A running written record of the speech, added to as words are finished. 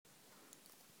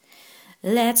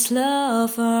Let's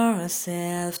love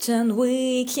ourselves and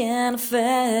we can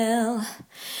fail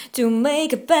to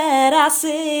make a better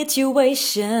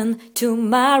situation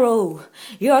tomorrow.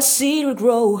 Your seed will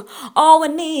grow. All we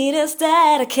need is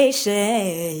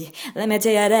dedication. Let me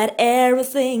tell you that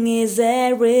everything is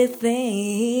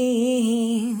everything.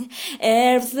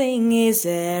 Everything is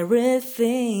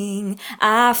everything.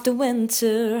 After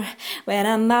winter, when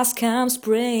I must come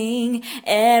spring,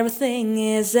 everything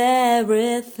is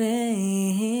everything.